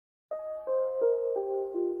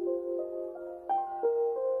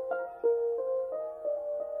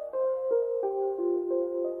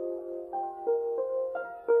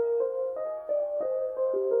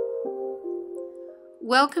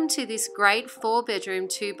Welcome to this great 4-bedroom,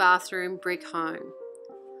 2-bathroom brick home.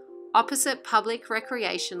 Opposite public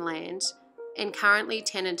recreation land and currently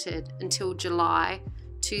tenanted until July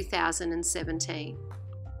 2017.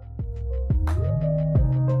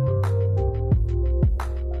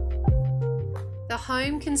 The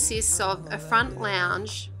home consists of a front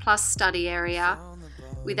lounge plus study area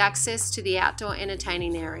with access to the outdoor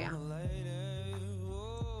entertaining area.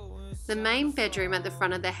 The main bedroom at the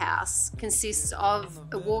front of the house consists of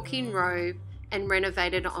a walk-in robe and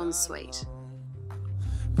renovated ensuite.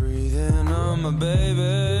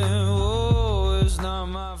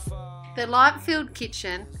 The light-filled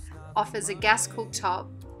kitchen offers a gas cooktop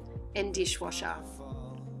and dishwasher.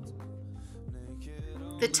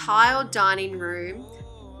 The tiled dining room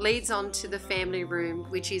leads on to the family room,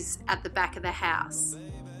 which is at the back of the house.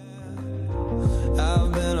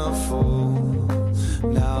 I've been a fool.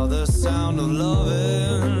 Now the sound of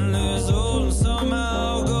loving is all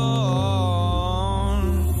somehow gone.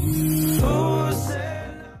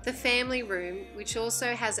 The family room, which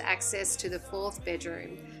also has access to the 4th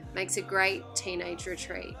bedroom, makes a great teenage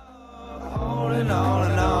retreat.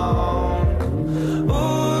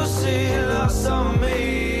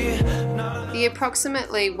 The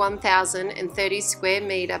approximately 1,030 square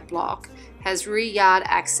metre block has rear yard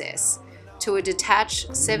access to a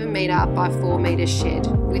detached 7 metre by 4 metre shed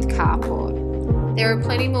with carport. There are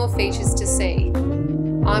plenty more features to see.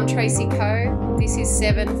 I'm Tracy Coe. This is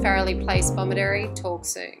 7 Farrelly Place, Bomaderry. Talk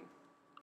soon.